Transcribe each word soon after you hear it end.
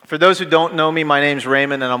For those who don't know me, my name's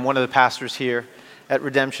Raymond, and I'm one of the pastors here at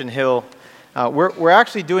Redemption Hill. We're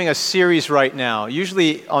actually doing a series right now.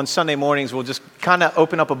 Usually on Sunday mornings, we'll just kind of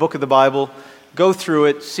open up a book of the Bible, go through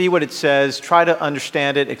it, see what it says, try to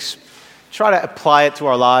understand it, try to apply it to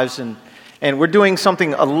our lives. And we're doing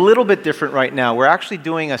something a little bit different right now. We're actually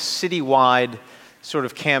doing a citywide sort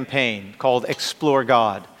of campaign called Explore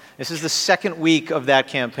God. This is the second week of that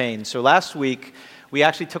campaign. So last week, we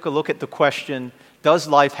actually took a look at the question, does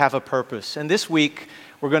life have a purpose? And this week,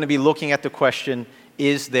 we're going to be looking at the question,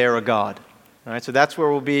 is there a God? All right, so that's where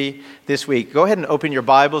we'll be this week. Go ahead and open your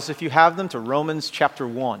Bibles, if you have them, to Romans chapter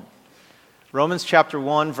 1. Romans chapter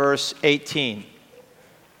 1, verse 18.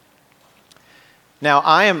 Now,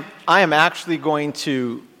 I am actually going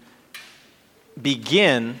to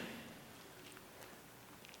begin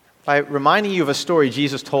by reminding you of a story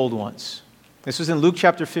Jesus told once. This was in Luke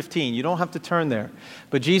chapter 15. You don't have to turn there.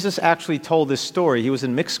 But Jesus actually told this story. He was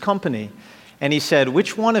in mixed company, and he said,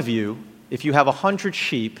 which one of you, if you have 100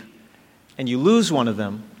 sheep and you lose one of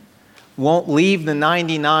them, won't leave the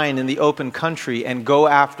 99 in the open country and go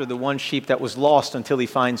after the one sheep that was lost until he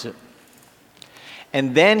finds it?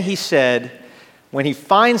 And then he said, when he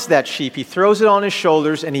finds that sheep, he throws it on his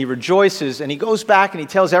shoulders and he rejoices, and he goes back and he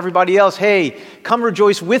tells everybody else, hey, come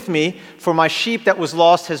rejoice with me, for my sheep that was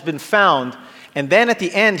lost has been found. And then at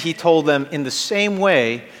the end, he told them, in the same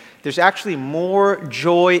way, there's actually more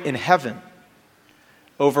joy in heaven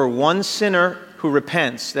over one sinner who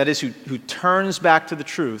repents, that is, who turns back to the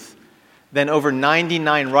truth, than over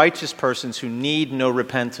 99 righteous persons who need no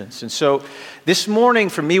repentance. And so this morning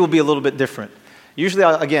for me will be a little bit different. Usually,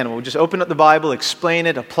 again, we'll just open up the Bible, explain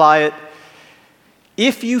it, apply it.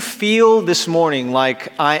 If you feel this morning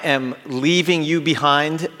like I am leaving you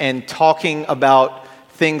behind and talking about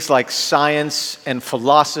things like science and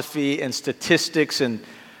philosophy and statistics and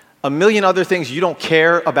a million other things you don't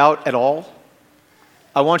care about at all,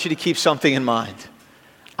 I want you to keep something in mind.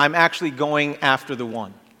 I'm actually going after the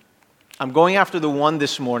one. I'm going after the one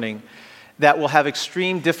this morning that will have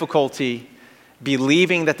extreme difficulty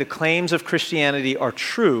believing that the claims of Christianity are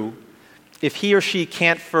true if he or she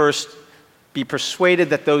can't first be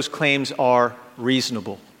persuaded that those claims are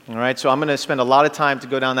reasonable. All right, so I'm going to spend a lot of time to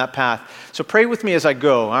go down that path. So pray with me as I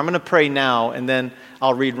go. I'm going to pray now, and then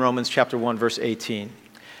I'll read Romans chapter 1, verse 18.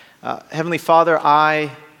 Heavenly Father, I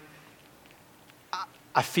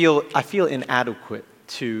feel inadequate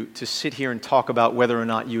to sit here and talk about whether or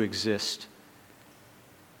not you exist.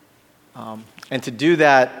 And to do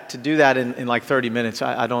that in like 30 minutes,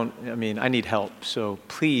 I need help. So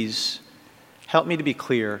please help me to be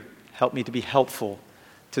clear. Help me to be helpful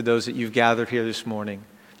to those that you've gathered here this morning.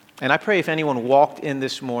 And I pray if anyone walked in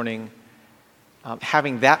this morning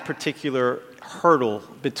having that particular hurdle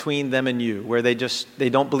between them and you, where they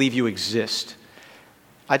don't believe you exist,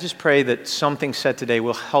 I just pray that something said today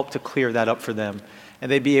will help to clear that up for them,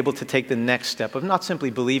 and they'd be able to take the next step of not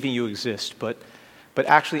simply believing you exist, but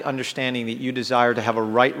actually understanding that you desire to have a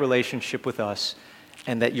right relationship with us,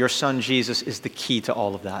 and that your Son Jesus is the key to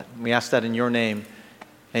all of that. We ask that in your name.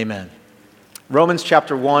 Amen. Romans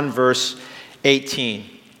chapter 1, verse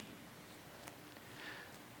 18.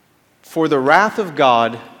 For the wrath of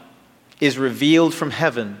God is revealed from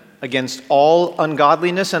heaven against all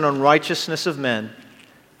ungodliness and unrighteousness of men,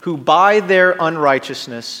 who by their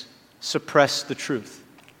unrighteousness suppress the truth.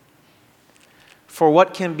 For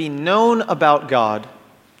what can be known about God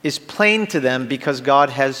is plain to them because God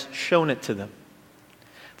has shown it to them.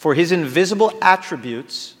 For his invisible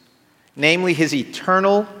attributes, namely his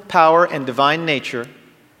eternal power and divine nature,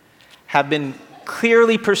 have been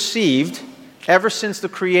clearly perceived ever since the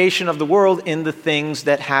creation of the world in the things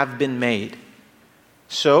that have been made.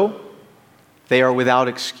 So they are without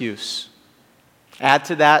excuse. Add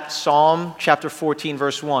to that Psalm chapter 14,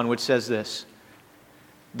 verse 1, which says this: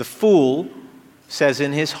 the fool says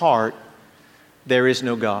in his heart, there is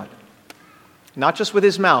no God. Not just with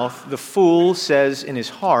his mouth, the fool says in his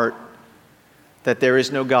heart that there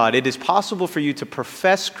is no God. It is possible for you to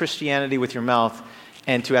profess Christianity with your mouth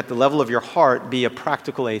and to, at the level of your heart, be a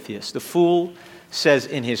practical atheist. The fool says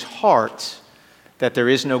in his heart that there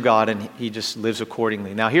is no God, and he just lives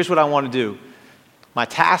accordingly. Now, here's what I want to do. My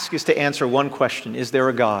task is to answer one question: is there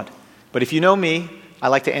a God? But if you know me, I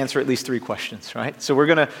like to answer at least 3 questions, right? So we're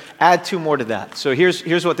going to add 2 more to that. So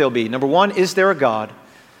here's what they'll be. Number 1, is there a God?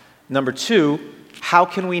 Number 2, how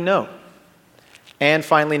can we know? And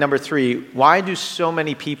finally, number 3, why do so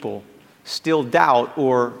many people still doubt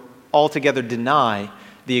or altogether deny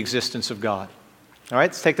the existence of God? All right,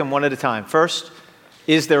 let's take them one at a time. First,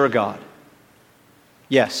 is there a God?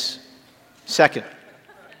 Yes. Second,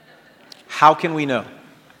 how can we know?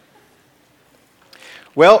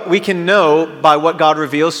 Well, we can know by what God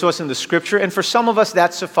reveals to us in the Scripture, and for some of us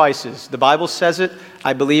that suffices. The Bible says it,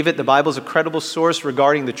 I believe it. The Bible is a credible source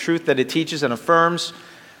regarding the truth that it teaches and affirms.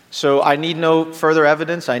 So I need no further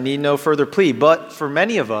evidence, I need no further plea. But for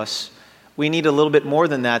many of us, we need a little bit more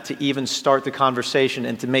than that to even start the conversation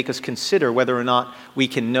and to make us consider whether or not we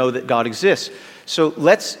can know that God exists. So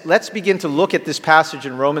let's begin to look at this passage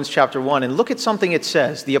in Romans chapter 1 and look at something it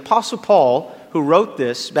says. The Apostle Paul, who wrote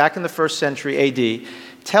this back in the first century AD,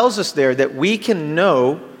 tells us there that we can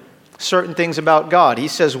know certain things about God. He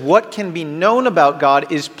says, what can be known about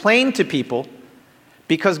God is plain to people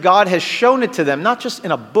because God has shown it to them, not just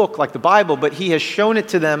in a book like the Bible, but He has shown it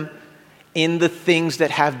to them in the things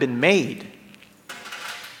that have been made.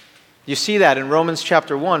 You see that in Romans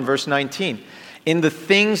chapter 1, verse 19. In the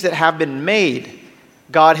things that have been made,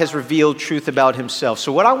 God has revealed truth about Himself.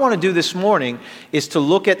 So what I want to do this morning is to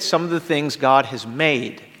look at some of the things God has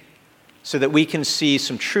made so that we can see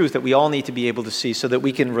some truth that we all need to be able to see so that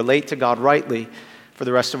we can relate to God rightly for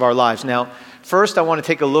the rest of our lives. Now, first I want to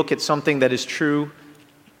take a look at something that is true.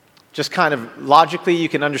 Just kind of logically you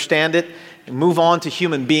can understand it and move on to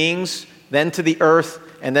human beings, then to the earth,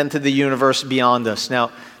 and then to the universe beyond us.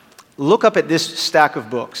 Now, look up at this stack of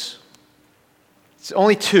books. It's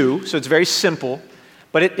only two, so it's very simple,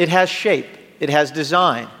 but it has shape. It has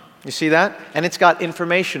design. You see that? And it's got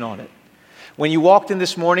information on it. When you walked in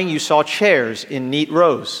this morning, you saw chairs in neat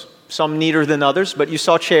rows. Some neater than others, but you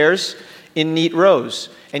saw chairs in neat rows.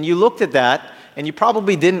 And you looked at that, and you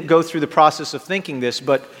probably didn't go through the process of thinking this,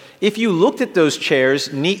 but if you looked at those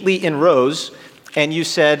chairs neatly in rows, and you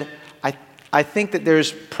said, I think that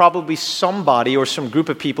there's probably somebody or some group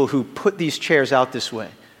of people who put these chairs out this way.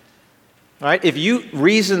 All right? If you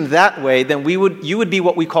reasoned that way, then you would be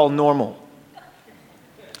what we call normal.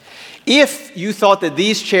 If you thought that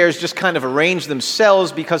these chairs just kind of arranged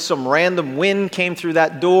themselves because some random wind came through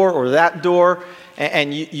that door or that door,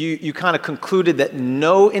 and you kind of concluded that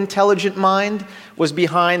no intelligent mind was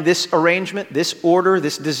behind this arrangement, this order,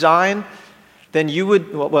 this design, then you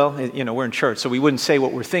would, well, you know, we're in church, so we wouldn't say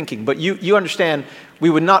what we're thinking, but you understand we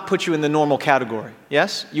would not put you in the normal category,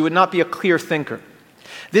 yes? You would not be a clear thinker.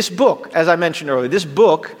 This book, as I mentioned earlier, this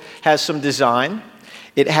book has some design.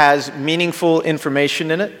 It has meaningful information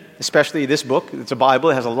in it, especially this book. It's a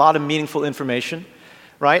Bible. It has a lot of meaningful information,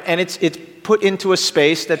 right? And it's put into a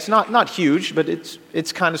space that's not huge, but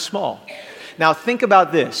it's kind of small. Now, think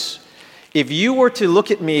about this. If you were to look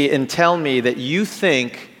at me and tell me that you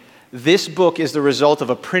think this book is the result of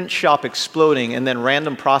a print shop exploding and then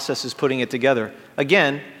random processes putting it together,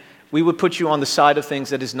 again, we would put you on the side of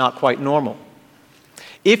things that is not quite normal.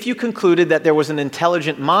 If you concluded that there was an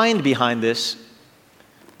intelligent mind behind this,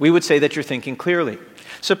 we would say that you're thinking clearly.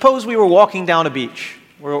 Suppose we were walking down a beach.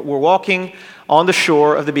 We're walking on the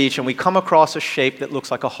shore of the beach and we come across a shape that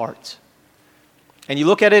looks like a heart. And you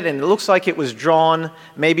look at it and it looks like it was drawn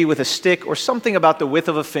maybe with a stick or something about the width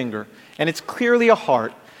of a finger. And it's clearly a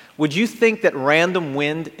heart. Would you think that random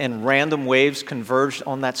wind and random waves converged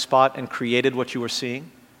on that spot and created what you were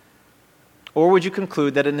seeing? Or would you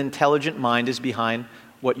conclude that an intelligent mind is behind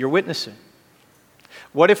what you're witnessing?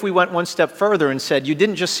 What if we went one step further and said you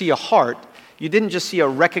didn't just see a heart, you didn't just see a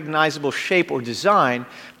recognizable shape or design,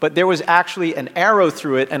 but there was actually an arrow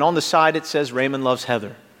through it, and on the side it says, Raymond loves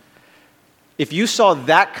Heather. If you saw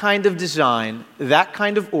that kind of design, that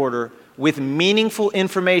kind of order, with meaningful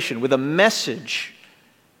information, with a message,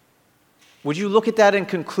 would you look at that and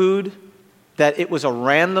conclude that it was a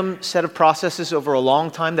random set of processes over a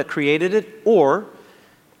long time that created it? Or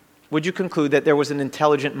would you conclude that there was an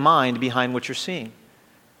intelligent mind behind what you're seeing?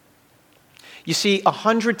 You see,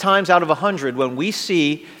 100 times out of 100, when we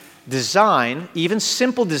see design, even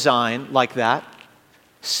simple design like that,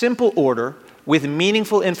 simple order with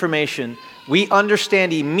meaningful information, we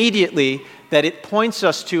understand immediately that it points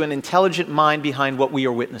us to an intelligent mind behind what we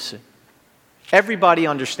are witnessing. Everybody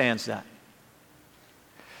understands that.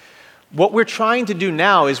 What we're trying to do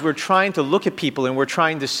now is we're trying to look at people and we're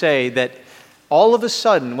trying to say that all of a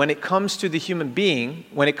sudden, when it comes to the human being,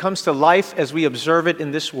 when it comes to life as we observe it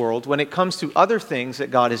in this world, when it comes to other things that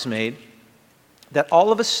God has made, that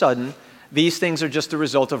all of a sudden, these things are just the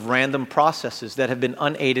result of random processes that have been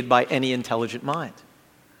unaided by any intelligent mind.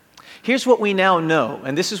 Here's what we now know,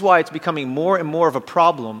 and this is why it's becoming more and more of a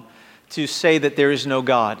problem to say that there is no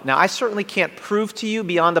God. Now, I certainly can't prove to you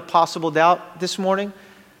beyond a possible doubt this morning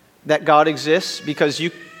that God exists, because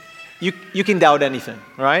you can doubt anything,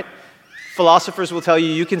 right? Philosophers will tell you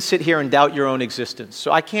you can sit here and doubt your own existence.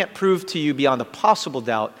 So I can't prove to you beyond a possible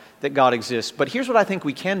doubt that God exists. But here's what I think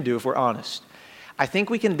we can do if we're honest. I think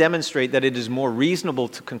we can demonstrate that it is more reasonable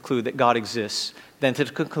to conclude that God exists than to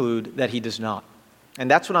conclude that He does not. And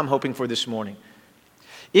that's what I'm hoping for this morning.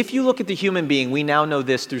 If you look at the human being, we now know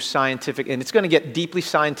this through scientific, and it's going to get deeply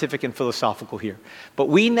scientific and philosophical here. But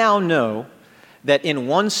we now know that in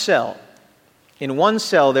one cell,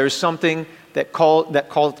 there's something called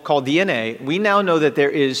DNA. We now know that there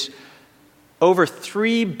is over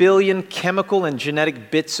 3 billion chemical and genetic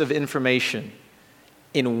bits of information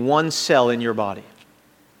in one cell in your body.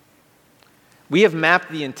 We have mapped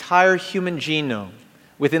the entire human genome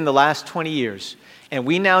within the last 20 years, and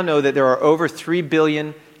we now know that there are over 3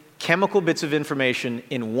 billion chemical bits of information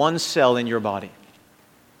in one cell in your body.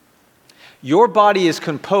 Your body is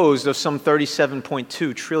composed of some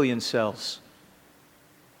 37.2 trillion cells.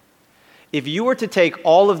 If you were to take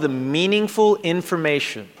all of the meaningful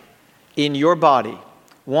information in your body,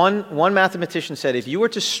 one mathematician said if you were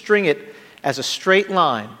to string it as a straight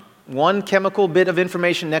line, one chemical bit of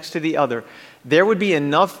information next to the other, there would be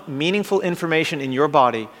enough meaningful information in your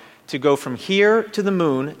body to go from here to the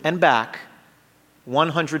moon and back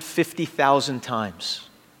 150,000 times.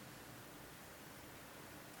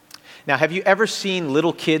 Now, have you ever seen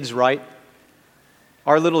little kids write?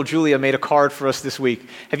 Our little Julia made a card for us this week.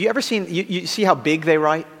 Have you ever seen, you see how big they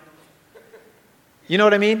write? You know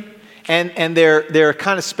what I mean? And they're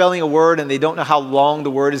kind of spelling a word and they don't know how long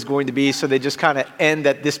the word is going to be, so they just kind of end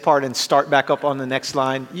at this part and start back up on the next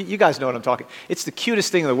line. You guys know what I'm talking. It's the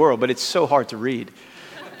cutest thing in the world, but it's so hard to read.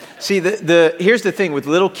 See, here's the thing with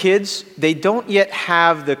little kids, they don't yet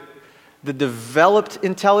have the developed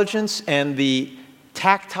intelligence and the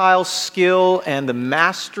tactile skill and the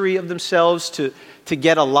mastery of themselves to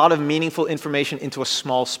get a lot of meaningful information into a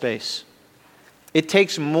small space. It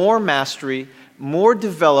takes more mastery, more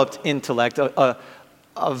developed intellect, a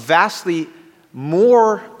vastly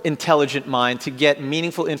more intelligent mind to get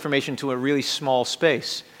meaningful information to a really small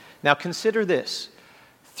space. Now consider this.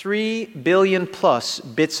 3 billion plus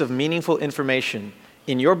bits of meaningful information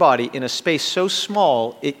in your body in a space so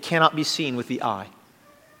small it cannot be seen with the eye.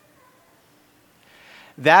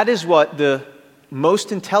 That is what the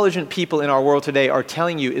most intelligent people in our world today are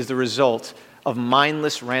telling you is the result of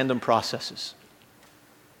mindless random processes.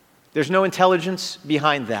 There's no intelligence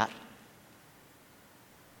behind that.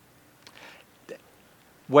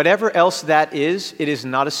 Whatever else that is, it is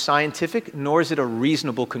not a scientific, nor is it a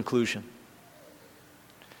reasonable conclusion.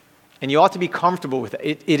 And you ought to be comfortable with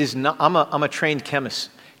it. It is not. I'm a trained chemist.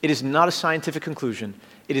 It is not a scientific conclusion.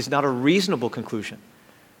 It is not a reasonable conclusion.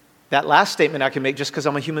 That last statement I can make just because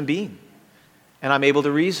I'm a human being and I'm able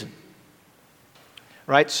to reason.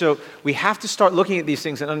 Right? So we have to start looking at these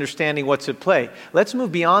things and understanding what's at play. Let's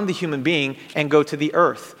move beyond the human being and go to the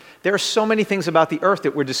earth. There are so many things about the earth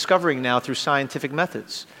that we're discovering now through scientific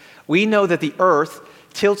methods. We know that the earth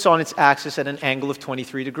tilts on its axis at an angle of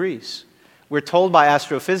 23 degrees. We're told by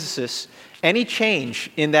astrophysicists, any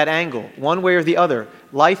change in that angle, one way or the other,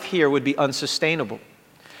 life here would be unsustainable.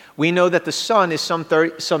 We know that the sun is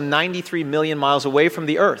some 93 million miles away from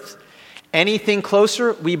the earth. Anything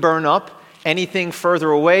closer, we burn up. Anything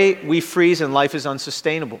further away, we freeze and life is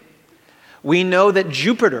unsustainable. We know that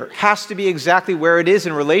Jupiter has to be exactly where it is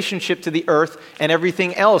in relationship to the earth and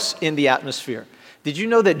everything else in the atmosphere. Did you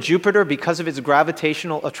know that Jupiter, because of its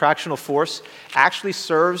gravitational attractional force, actually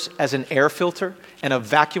serves as an air filter and a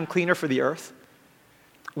vacuum cleaner for the Earth?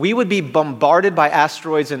 We would be bombarded by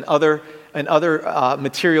asteroids and other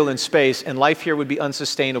material in space, and life here would be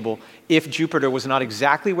unsustainable if Jupiter was not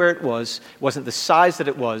exactly where it was, wasn't the size that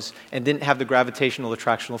it was, and didn't have the gravitational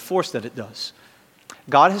attractional force that it does.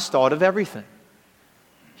 God has thought of everything.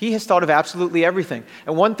 He has thought of absolutely everything.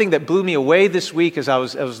 And one thing that blew me away this week as I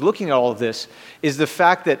was looking at all of this is the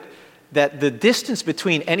fact that the distance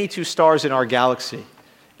between any two stars in our galaxy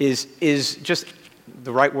is just,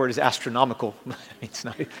 the right word is astronomical. It's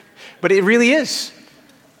not, but it really is.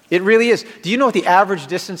 It really is. Do you know what the average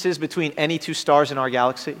distance is between any two stars in our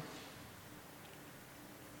galaxy?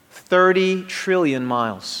 30 trillion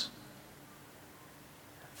miles.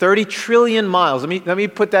 30 trillion miles. Let me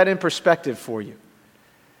put that in perspective for you.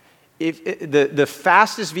 If the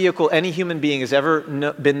fastest vehicle any human being has ever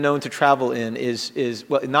been known to travel in is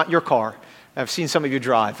well, not your car. I've seen some of you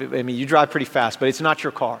drive. I mean, you drive pretty fast, but it's not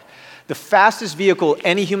your car. The fastest vehicle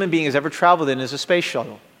any human being has ever traveled in is a space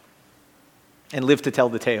shuttle. And live to tell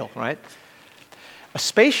the tale, right? A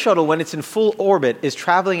space shuttle, when it's in full orbit, is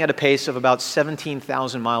traveling at a pace of about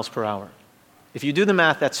 17,000 miles per hour. If you do the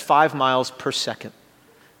math, that's 5 miles per second.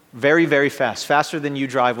 Very, very fast. Faster than you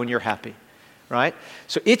drive when you're happy. Right?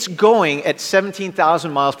 So it's going at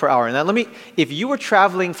 17,000 miles per hour. And now if you were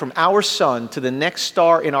traveling from our sun to the next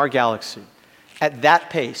star in our galaxy at that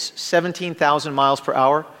pace, 17,000 miles per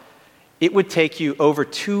hour, it would take you over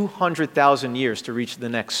 200,000 years to reach the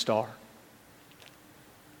next star.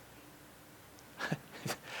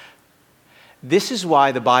 This is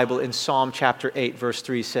why the Bible in Psalm chapter 8, verse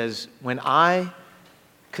 3 says, "When I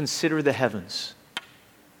consider the heavens,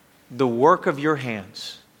 the work of your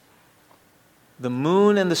hands, the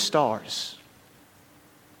moon and the stars,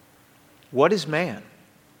 what is man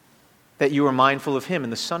that you are mindful of him,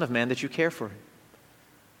 and the Son of Man that you care for him?"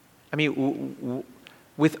 I mean,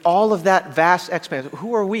 with all of that vast expanse,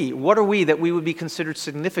 who are we? What are we that we would be considered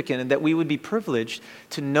significant and that we would be privileged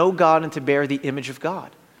to know God and to bear the image of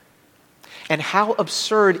God? And how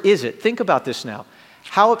absurd is it? Think about this now.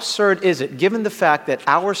 How absurd is it, given the fact that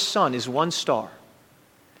our sun is one star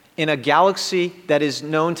in a galaxy that is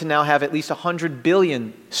known to now have at least 100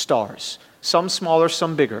 billion stars, some smaller,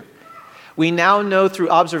 some bigger. We now know through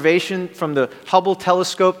observation from the Hubble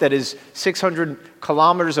telescope that is 600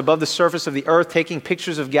 kilometers above the surface of the Earth, taking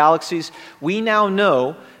pictures of galaxies, we now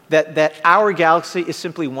know that our galaxy is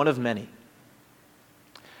simply one of many.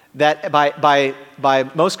 That by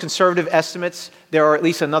most conservative estimates, there are at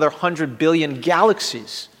least another 100 billion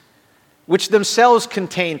galaxies, which themselves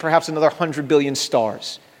contain perhaps another 100 billion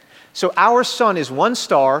stars. So our sun is one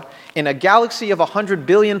star in a galaxy of 100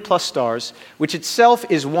 billion plus stars, which itself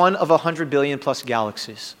is one of 100 billion plus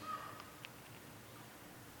galaxies.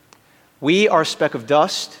 We are a speck of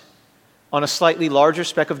dust on a slightly larger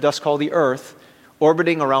speck of dust called the Earth,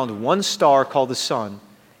 orbiting around one star called the sun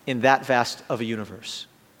in that vast of a universe.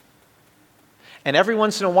 And every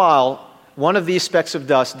once in a while, one of these specks of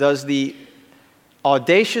dust does the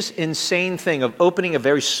audacious, insane thing of opening a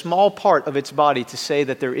very small part of its body to say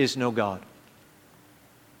that there is no God.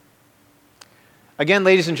 Again,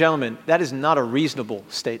 ladies and gentlemen, that is not a reasonable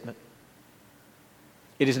statement.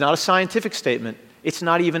 It is not a scientific statement. It's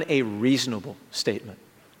not even a reasonable statement.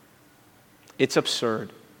 It's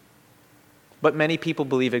absurd. But many people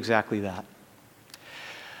believe exactly that.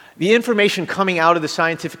 The information coming out of the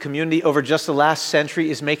scientific community over just the last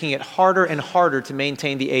century is making it harder and harder to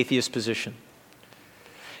maintain the atheist position.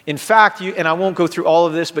 In fact, and I won't go through all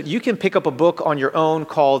of this, but you can pick up a book on your own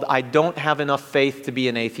called "I Don't Have Enough Faith to Be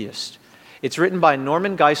an Atheist." It's written by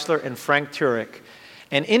Norman Geisler and Frank Turek.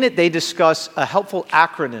 And in it, they discuss a helpful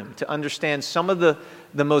acronym to understand some of the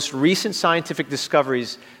most recent scientific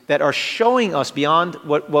discoveries that are showing us beyond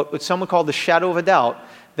what some would call the shadow of a doubt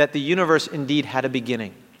that the universe indeed had a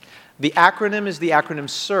beginning. The acronym is the acronym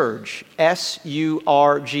SURGE,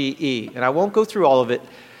 S-U-R-G-E. And I won't go through all of it,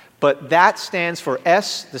 but that stands for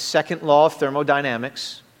S, the second law of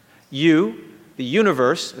thermodynamics, U, the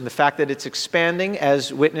universe, and the fact that it's expanding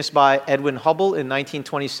as witnessed by Edwin Hubble in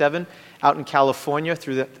 1927 out in California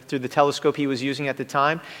through the telescope he was using at the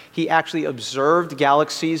time. He actually observed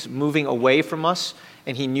galaxies moving away from us,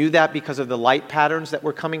 and he knew that because of the light patterns that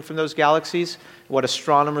were coming from those galaxies, what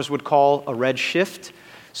astronomers would call a red shift.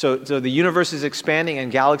 So the universe is expanding and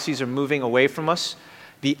galaxies are moving away from us.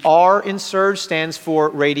 The R in SURGE stands for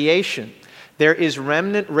radiation. There is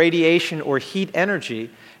remnant radiation or heat energy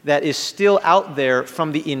that is still out there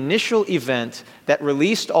from the initial event that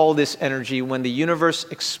released all this energy when the universe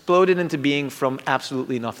exploded into being from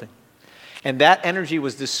absolutely nothing. And that energy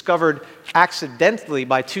was discovered accidentally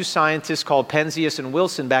by two scientists called Penzias and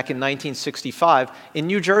Wilson back in 1965 in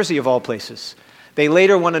New Jersey, of all places. They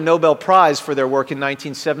later won a Nobel Prize for their work in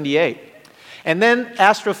 1978. And then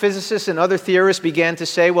astrophysicists and other theorists began to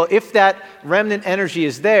say, well, if that remnant energy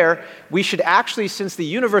is there, we should actually, since the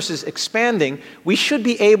universe is expanding, we should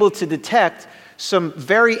be able to detect some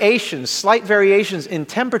variations, slight variations in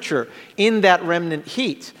temperature in that remnant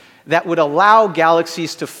heat that would allow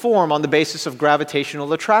galaxies to form on the basis of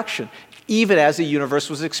gravitational attraction, even as the universe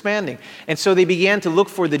was expanding. And so they began to look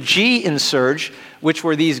for the G in SURGE, which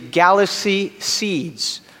were these galaxy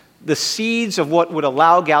seeds, the seeds of what would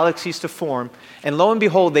allow galaxies to form. And lo and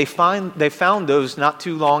behold, they found those not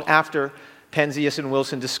too long after Penzias and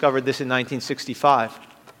Wilson discovered this in 1965.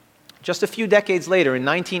 Just a few decades later, in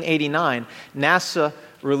 1989, NASA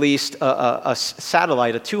released a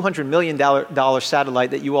satellite, a $200 million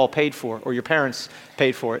satellite that you all paid for, or your parents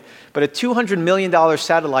paid for it, but a $200 million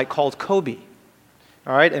satellite called COBE.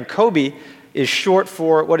 All right, and COBE is short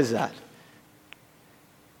for, what is that?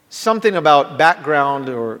 Something about background,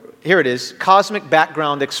 or here it is, Cosmic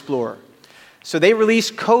Background Explorer. So they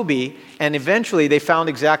released COBE, and eventually they found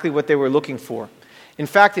exactly what they were looking for. In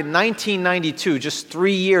fact, in 1992, just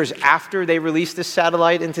 3 years after they released this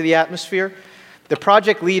satellite into the atmosphere, the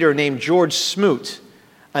project leader named George Smoot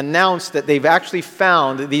announced that they've actually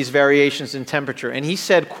found these variations in temperature. And he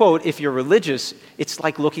said, quote, "If you're religious, it's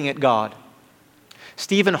like looking at God."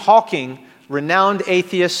 Stephen Hawking, renowned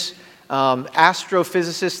atheist,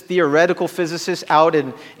 astrophysicist, theoretical physicist out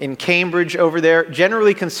in Cambridge over there,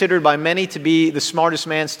 generally considered by many to be the smartest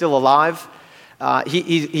man still alive.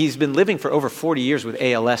 He's been living for over 40 years with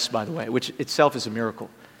ALS, by the way, which itself is a miracle.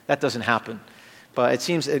 That doesn't happen. But it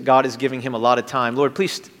seems that God is giving him a lot of time. Lord,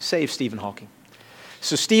 please save Stephen Hawking.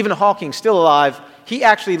 So Stephen Hawking, still alive, he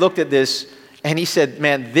actually looked at this and he said,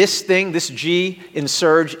 man, this thing, this G in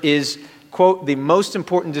surge is, quote, the most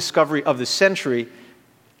important discovery of the century,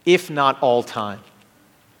 if not all time.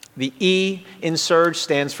 The E in surge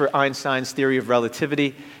stands for Einstein's theory of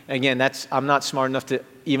relativity. Again, I'm not smart enough to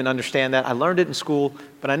even understand that. I learned it in school,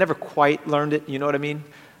 but I never quite learned it. You know what I mean?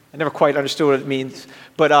 I never quite understood what it means.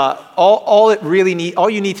 But all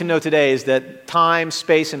you need to know today is that time,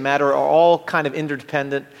 space, and matter are all kind of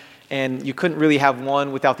interdependent, and you couldn't really have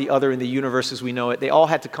one without the other in the universe as we know it. They all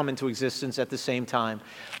had to come into existence at the same time.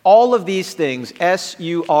 All of these things,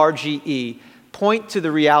 S-U-R-G-E, point to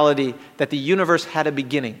the reality that the universe had a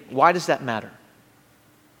beginning. Why does that matter?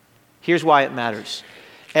 Here's why it matters.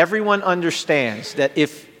 Everyone understands that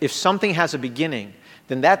if something has a beginning,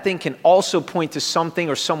 then that thing can also point to something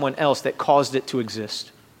or someone else that caused it to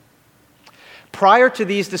exist. Prior to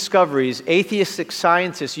these discoveries, atheistic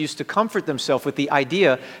scientists used to comfort themselves with the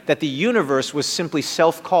idea that the universe was simply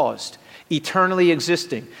self-caused, eternally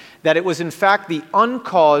existing, that it was in fact the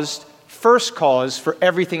uncaused first cause for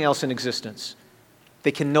everything else in existence.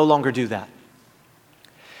 They can no longer do that.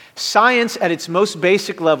 Science at its most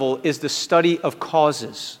basic level is the study of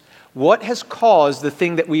causes. What has caused the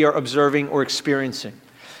thing that we are observing or experiencing?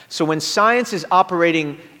 So when science is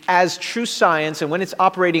operating as true science and when it's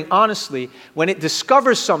operating honestly, when it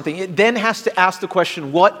discovers something, it then has to ask the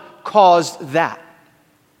question, what caused that?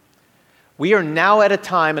 We are now at a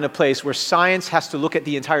time and a place where science has to look at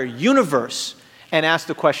the entire universe and ask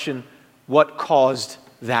the question, what caused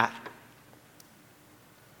that?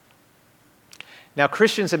 Now,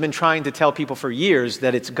 Christians have been trying to tell people for years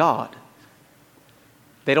that it's God.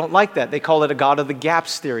 They don't like that. They call it a God of the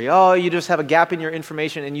gaps theory. Oh, you just have a gap in your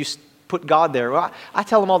information and you put God there. Well, I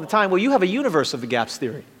tell them all the time, well, you have a universe of the gaps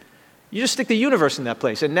theory. You just stick the universe in that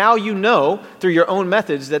place. And now you know through your own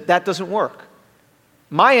methods that that doesn't work.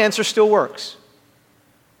 My answer still works.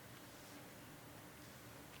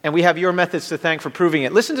 And we have your methods to thank for proving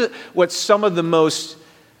it. Listen to what some of the most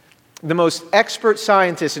expert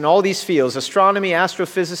scientists in all these fields, astronomy,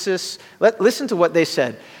 astrophysicists, listen to what they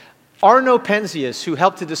said. Arno Penzias, who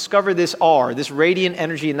helped to discover this R, this radiant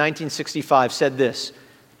energy in 1965, said this,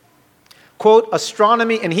 quote,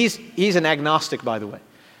 astronomy, and he's an agnostic, by the way,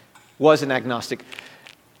 was an agnostic.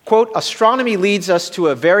 Quote, astronomy leads us to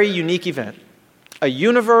a very unique event, a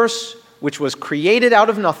universe which was created out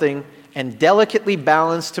of nothing and delicately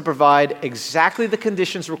balanced to provide exactly the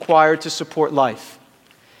conditions required to support life.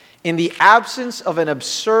 In the absence of an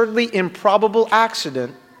absurdly improbable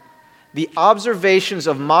accident, the observations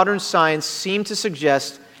of modern science seem to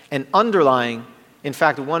suggest an underlying, in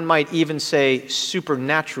fact, one might even say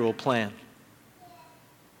supernatural plan.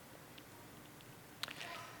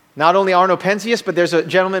 Not only Arno Penzias, but there's a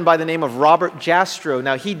gentleman by the name of Robert Jastrow.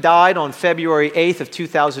 Now, he died on February 8th of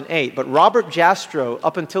 2008, but Robert Jastrow,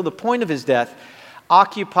 up until the point of his death,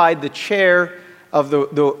 occupied the chair of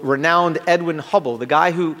the renowned Edwin Hubble, the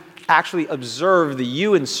guy who actually observed the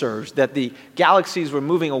U surge, that the galaxies were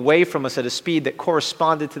moving away from us at a speed that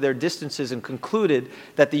corresponded to their distances and concluded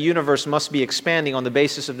that the universe must be expanding on the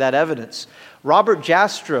basis of that evidence. Robert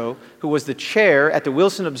Jastrow, who was the chair at the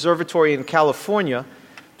Wilson Observatory in California,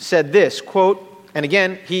 said this, quote, and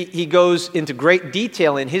again, he goes into great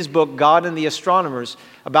detail in his book, God and the Astronomers,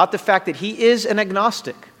 about the fact that he is an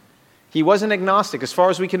agnostic. He was an agnostic, as far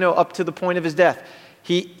as we can know, up to the point of his death.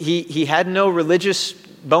 He had no religious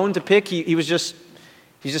bone to pick. He's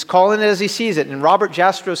just calling it as he sees it. And Robert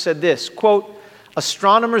Jastrow said this, quote,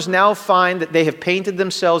 astronomers now find that they have painted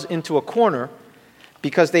themselves into a corner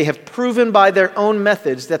because they have proven by their own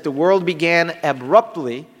methods that the world began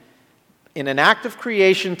abruptly in an act of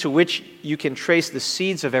creation to which you can trace the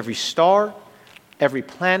seeds of every star, every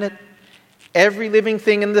planet, every living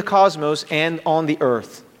thing in the cosmos and on the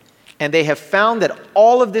earth. And they have found that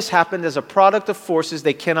all of this happened as a product of forces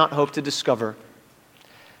they cannot hope to discover.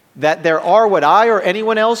 That there are what I or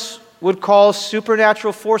anyone else would call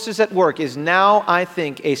supernatural forces at work is now, I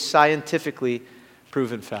think, a scientifically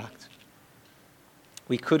proven fact.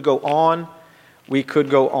 We could go on. We could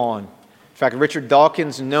go on. In fact, Richard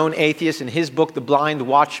Dawkins, known atheist, in his book, The Blind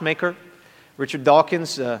Watchmaker, Richard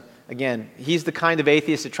Dawkins, again, he's the kind of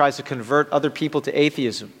atheist that tries to convert other people to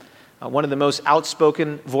atheism. One of the most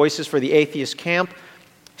outspoken voices for the atheist camp.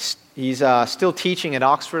 He's still teaching at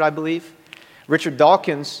Oxford, I believe. Richard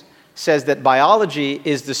Dawkins says that biology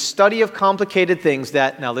is the study of complicated things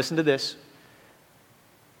that, now listen to this,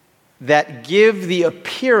 that give the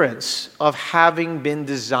appearance of having been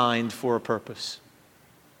designed for a purpose.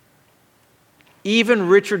 Even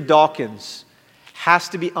Richard Dawkins has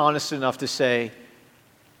to be honest enough to say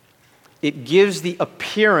it gives the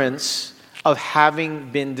appearance of having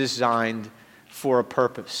been designed for a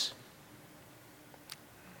purpose.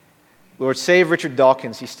 Lord, save Richard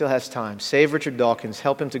Dawkins. He still has time. Save Richard Dawkins.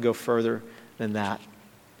 Help him to go further than that.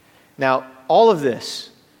 Now, all of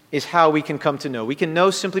this is how we can come to know. We can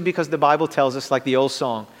know simply because the Bible tells us, like the old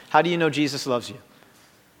song, how do you know Jesus loves you?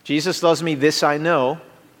 Jesus loves me, this I know,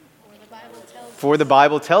 for the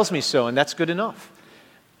Bible tells me so, and that's good enough.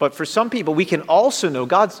 But for some people, we can also know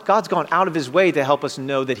God's gone out of his way to help us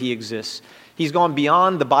know that he exists. He's gone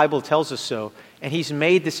beyond the Bible tells us so, and he's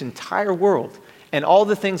made this entire world. And all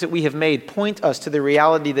the things that we have made point us to the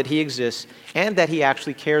reality that he exists and that he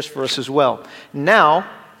actually cares for us as well. Now,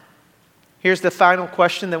 here's the final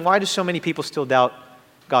question. Then why do so many people still doubt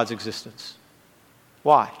God's existence?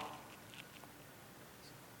 Why?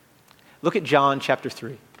 Look at John chapter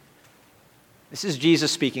 3. This is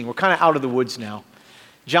Jesus speaking. We're kind of out of the woods now.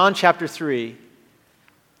 John chapter 3.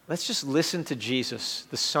 Let's just listen to Jesus,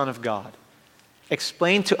 the Son of God,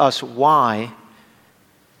 explain to us why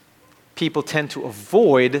people tend to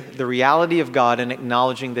avoid the reality of God and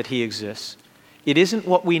acknowledging that he exists. It isn't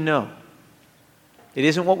what we know. It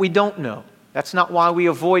isn't what we don't know. That's not why we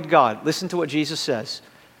avoid God. Listen to what Jesus says.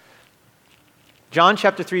 John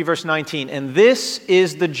chapter 3, verse 19. And this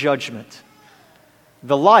is the judgment.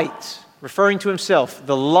 The light, referring to himself,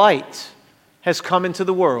 the light has come into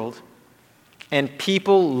the world, and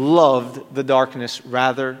people loved the darkness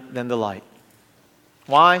rather than the light.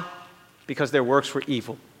 Why? Because their works were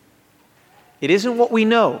evil. It isn't what we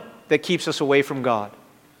know that keeps us away from God.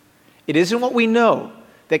 It isn't what we know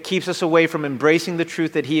that keeps us away from embracing the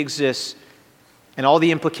truth that he exists and all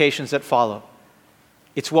the implications that follow.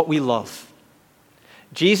 It's what we love.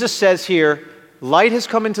 Jesus says here, light has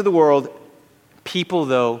come into the world. People,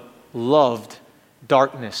 though, loved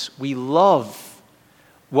darkness. We love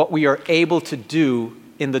what we are able to do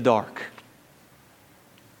in the dark.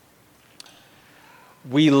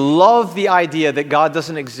 We love the idea that God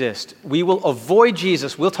doesn't exist. We will avoid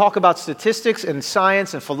Jesus. We'll talk about statistics and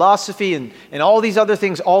science and philosophy and all these other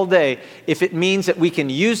things all day if it means that we can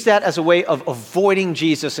use that as a way of avoiding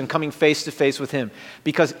Jesus and coming face to face with him.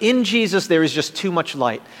 Because in Jesus there is just too much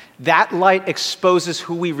light. That light exposes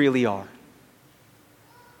who we really are.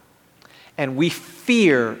 And we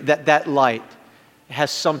fear that that light has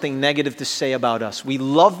something negative to say about us. We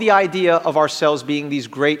love the idea of ourselves being these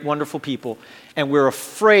great, wonderful people, and we're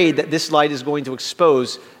afraid that this light is going to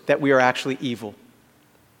expose that we are actually evil.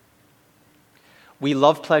 We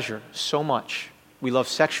love pleasure so much. We love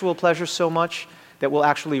sexual pleasure so much that we'll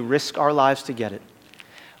actually risk our lives to get it.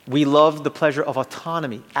 We love the pleasure of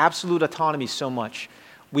autonomy, absolute autonomy so much.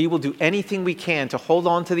 We will do anything we can to hold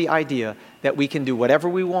on to the idea that we can do whatever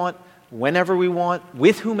we want, whenever we want,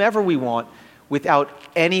 with whomever we want, without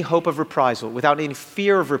any hope of reprisal, without any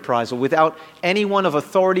fear of reprisal, without anyone of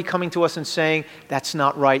authority coming to us and saying, that's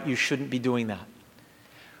not right, you shouldn't be doing that.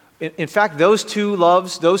 In fact, those two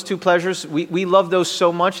loves, those two pleasures, we love those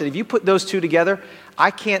so much that if you put those two together, I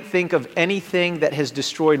can't think of anything that has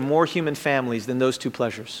destroyed more human families than those two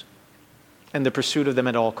pleasures and the pursuit of them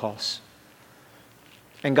at all costs.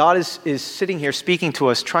 And God is sitting here speaking to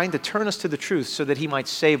us, trying to turn us to the truth so that he might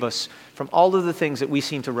save us from all of the things that we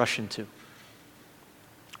seem to rush into.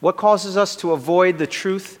 What causes us to avoid the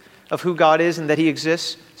truth of who God is and that he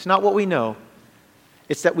exists? It's not what we know.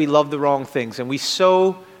 It's that we love the wrong things, and we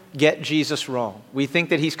so get Jesus wrong. We think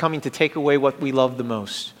that he's coming to take away what we love the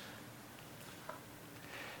most.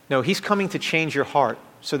 No, he's coming to change your heart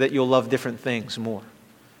so that you'll love different things more,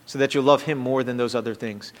 so that you'll love him more than those other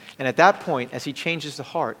things. And at that point, as he changes the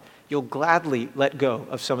heart, you'll gladly let go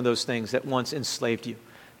of some of those things that once enslaved you,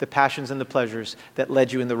 the passions and the pleasures that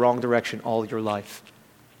led you in the wrong direction all your life.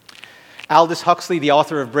 Aldous Huxley, the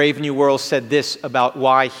author of Brave New World, said this about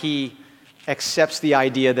why he accepts the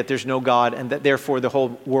idea that there's no God and that therefore the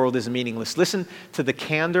whole world is meaningless. Listen to the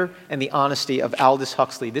candor and the honesty of Aldous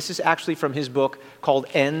Huxley. This is actually from his book called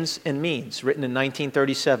Ends and Means, written in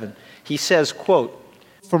 1937. He says, quote,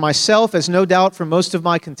 "For myself, as no doubt for most of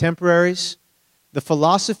my contemporaries, the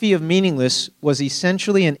philosophy of meaningless was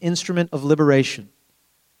essentially an instrument of liberation.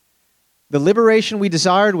 The liberation we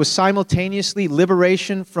desired was simultaneously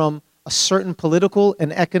liberation from a certain political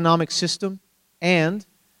and economic system and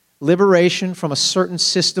liberation from a certain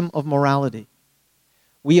system of morality.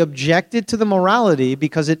 We objected to the morality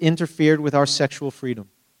because it interfered with our sexual freedom.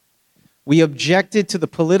 We objected to the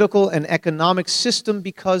political and economic system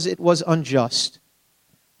because it was unjust.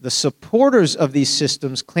 The supporters of these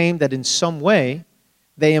systems claim that in some way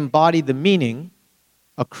they embody the meaning,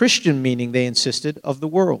 a Christian meaning, they insisted, of the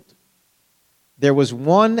world. There was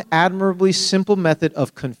one admirably simple method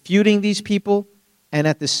of confuting these people and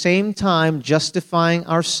at the same time justifying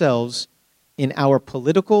ourselves in our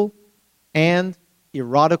political and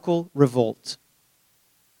erotical revolt.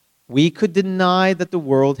 We could deny that the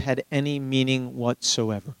world had any meaning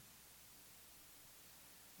whatsoever.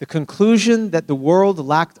 The conclusion that the world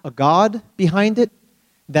lacked a God behind it,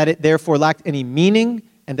 that it therefore lacked any meaning,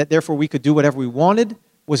 and that therefore we could do whatever we wanted,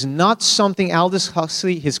 was not something Aldous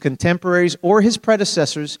Huxley, his contemporaries, or his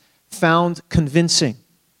predecessors found convincing.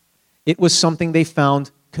 It was something they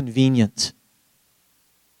found convenient.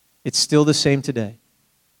 It's still the same today.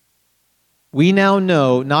 We now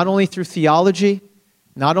know, not only through theology,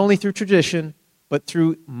 not only through tradition, but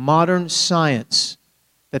through modern science,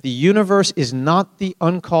 that the universe is not the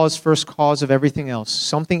uncaused first cause of everything else.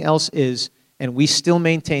 Something else is, and we still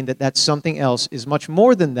maintain that that something else is much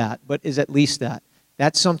more than that, but is at least that.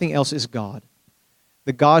 That something else is God,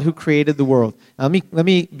 the God who created the world. Now, let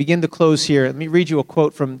me begin to close here. Let me read you a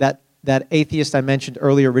quote from that atheist I mentioned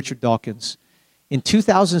earlier, Richard Dawkins. In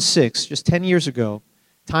 2006, just 10 years ago,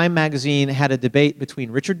 Time magazine had a debate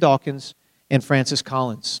between Richard Dawkins and Francis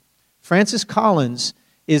Collins. Francis Collins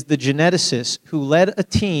is the geneticist who led a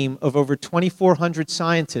team of over 2,400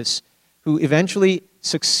 scientists who eventually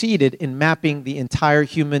succeeded in mapping the entire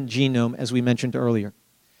human genome, as we mentioned earlier.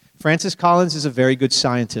 Francis Collins is a very good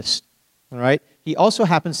scientist, all right? He also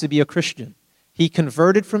happens to be a Christian. He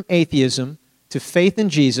converted from atheism to faith in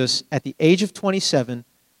Jesus at the age of 27,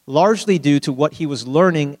 largely due to what he was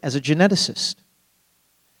learning as a geneticist.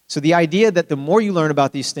 So the idea that the more you learn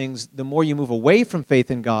about these things, the more you move away from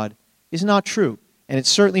faith in God is not true. And it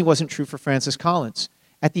certainly wasn't true for Francis Collins.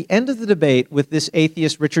 At the end of the debate with this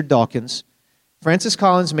atheist, Richard Dawkins, Francis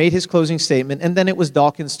Collins made his closing statement, and then it was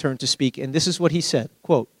Dawkins' turn to speak, and this is what he said,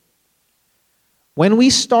 quote, "When we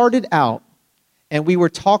started out and we were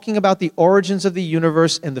talking about the origins of the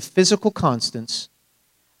universe and the physical constants,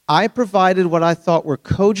 I provided what I thought were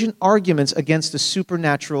cogent arguments against a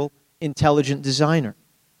supernatural, intelligent designer.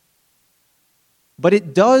 But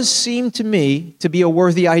it does seem to me to be a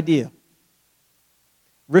worthy idea.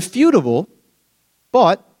 Refutable,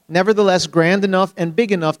 but nevertheless grand enough and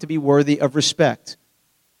big enough to be worthy of respect."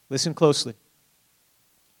 Listen closely.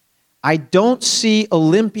 "I don't see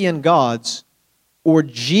Olympian gods or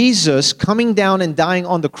Jesus coming down and dying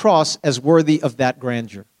on the cross as worthy of that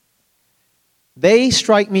grandeur. They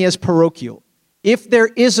strike me as parochial. If there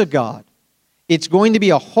is a God, it's going to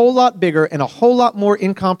be a whole lot bigger and a whole lot more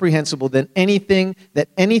incomprehensible than anything that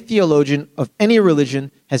any theologian of any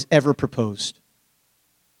religion has ever proposed.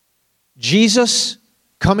 Jesus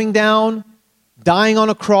coming down, dying on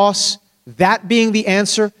a cross, that being the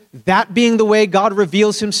answer, that being the way God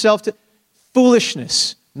reveals himself to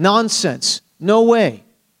foolishness, nonsense, no way."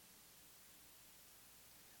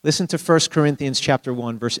 Listen to 1 Corinthians chapter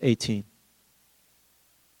 1, verse 18.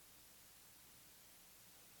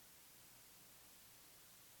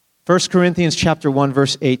 First Corinthians chapter 1,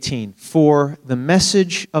 verse 18. "For the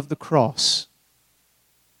message of the cross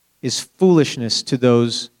is foolishness to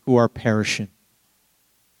those who are perishing.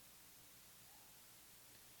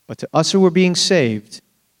 But to us who are being saved,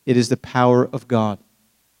 it is the power of God."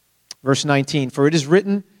 Verse 19. "For it is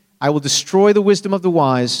written, I will destroy the wisdom of the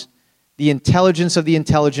wise, the intelligence of the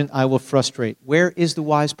intelligent I will frustrate." Where is the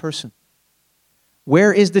wise person?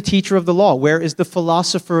 Where is the teacher of the law? Where is the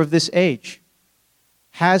philosopher of this age?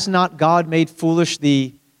 Has not God made foolish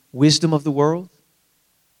the wisdom of the world?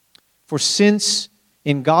 For since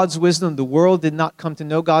in God's wisdom the world did not come to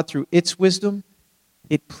know God through its wisdom,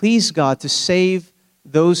 it pleased God to save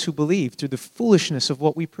those who believe through the foolishness of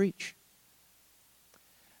what we preach.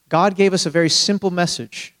 God gave us a very simple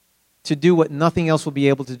message to do what nothing else will be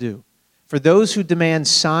able to do. For those who demand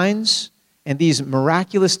signs and these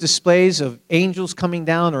miraculous displays of angels coming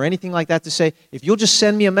down or anything like that, to say, if you'll just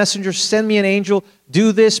send me a messenger, send me an angel,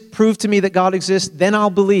 do this, prove to me that God exists, then I'll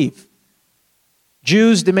believe.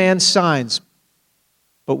 Jews demand signs,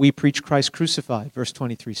 but we preach Christ crucified, verse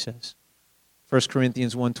 23 says. 1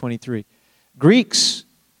 Corinthians 1:23. Greeks,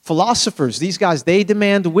 philosophers, these guys, they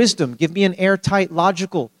demand wisdom. Give me an airtight,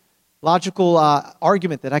 logical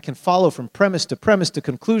argument that I can follow from premise to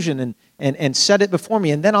conclusion and set it before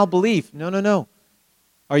me, and then I'll believe. No.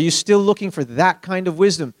 Are you still looking for that kind of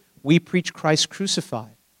wisdom? We preach Christ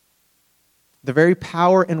crucified. The very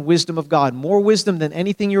power and wisdom of God. More wisdom than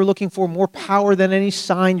anything you're looking for, more power than any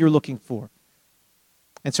sign you're looking for.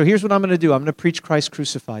 And so here's what I'm going to do. I'm going to preach Christ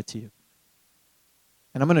crucified to you.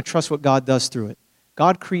 And I'm going to trust what God does through it.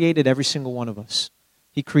 God created every single one of us.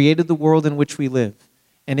 He created the world in which we live,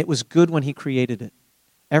 and it was good when he created it.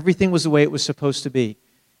 Everything was the way it was supposed to be.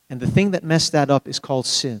 And the thing that messed that up is called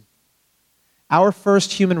sin. Our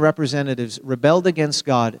first human representatives rebelled against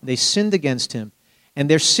God. They sinned against him. And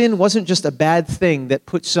their sin wasn't just a bad thing that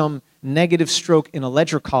put some negative stroke in a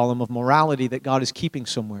ledger column of morality that God is keeping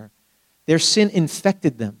somewhere. Their sin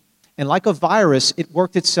infected them. And like a virus, it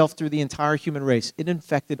worked itself through the entire human race. It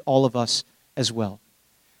infected all of us as well.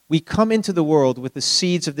 We come into the world with the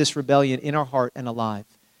seeds of this rebellion in our heart and alive.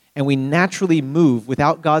 And we naturally move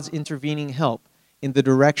without God's intervening help in the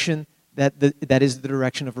direction that is the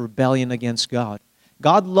direction of rebellion against God.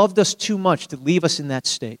 God loved us too much to leave us in that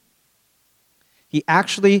state. He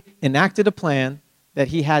actually enacted a plan that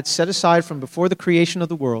he had set aside from before the creation of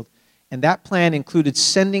the world, and that plan included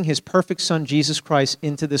sending his perfect Son, Jesus Christ,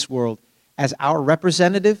 into this world as our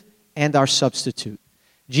representative and our substitute.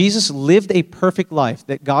 Jesus lived a perfect life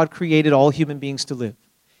that God created all human beings to live.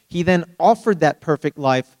 He then offered that perfect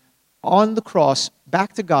life on the cross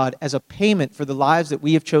back to God as a payment for the lives that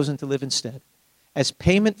we have chosen to live instead, as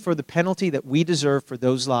payment for the penalty that we deserve for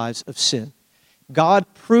those lives of sin. God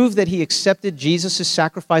proved that he accepted Jesus'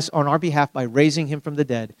 sacrifice on our behalf by raising him from the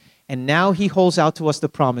dead, and now he holds out to us the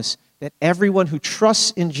promise that everyone who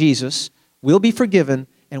trusts in Jesus will be forgiven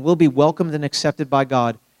and will be welcomed and accepted by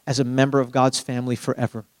God as a member of God's family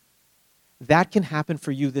forever. That can happen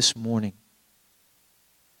for you this morning.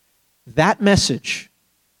 That message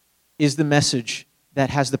is the message that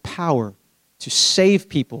has the power to save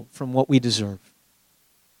people from what we deserve.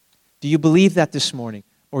 Do you believe that this morning?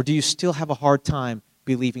 Or do you still have a hard time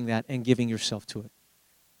believing that and giving yourself to it?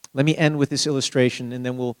 Let me end with this illustration, and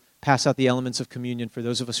then we'll pass out the elements of communion for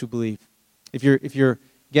those of us who believe. If you're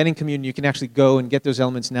getting communion, you can actually go and get those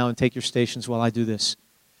elements now and take your stations while I do this.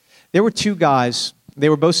 There were two guys. They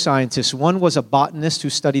were both scientists. One was a botanist who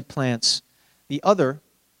studied plants. The other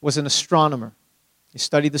was an astronomer. He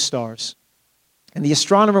studied the stars. And the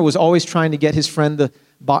astronomer was always trying to get his friend, the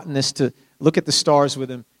botanist, to look at the stars with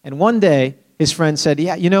him. And one day, his friend said,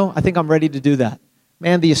 "Yeah, I think I'm ready to do that."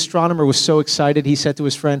 Man, the astronomer was so excited. He said to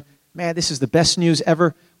his friend, "Man, this is the best news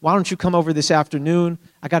ever. Why don't you come over this afternoon?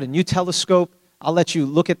 I got a new telescope. I'll let you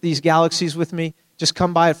look at these galaxies with me. Just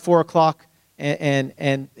come by at 4 o'clock.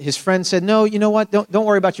 And his friend said, "No, you know what? Don't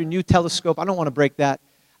worry about your new telescope. I don't want to break that.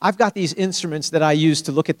 I've got these instruments that I use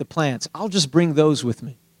to look at the plants. I'll just bring those with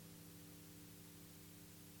me."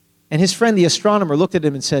 And his friend, the astronomer, looked at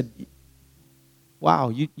him and said, "Wow,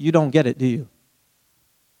 you don't get it, do you?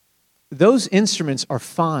 Those instruments are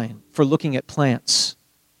fine for looking at plants,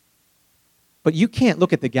 but you can't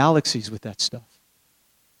look at the galaxies with that stuff.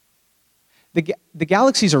 The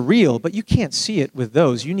galaxies are real, but you can't see it with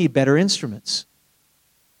those. You need better instruments."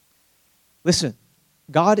 Listen,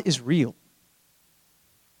 God is real.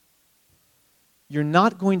 You're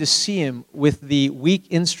not going to see him with the weak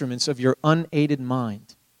instruments of your unaided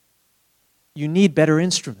mind. You need better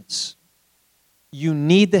instruments. You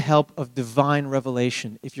need the help of divine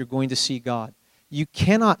revelation if you're going to see God. You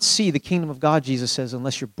cannot see the kingdom of God, Jesus says,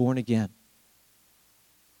 unless you're born again.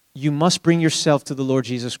 You must bring yourself to the Lord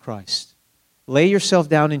Jesus Christ. Lay yourself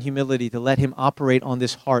down in humility to let him operate on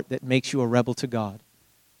this heart that makes you a rebel to God.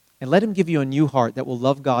 And let him give you a new heart that will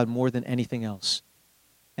love God more than anything else.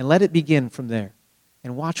 And let it begin from there.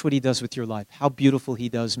 And watch what he does with your life. How beautiful he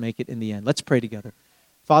does make it in the end. Let's pray together.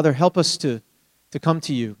 Father, help us to come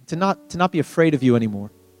to you, to not be afraid of you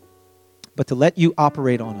anymore, but to let you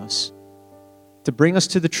operate on us, to bring us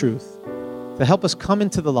to the truth, to help us come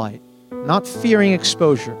into the light, not fearing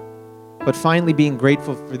exposure, but finally being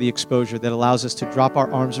grateful for the exposure that allows us to drop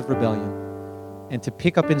our arms of rebellion and to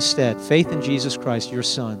pick up instead faith in Jesus Christ, your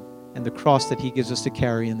Son, and the cross that he gives us to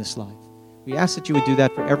carry in this life. We ask that you would do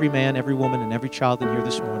that for every man, every woman, and every child in here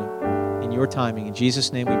this morning. In your timing. In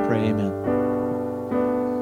Jesus' name we pray, amen.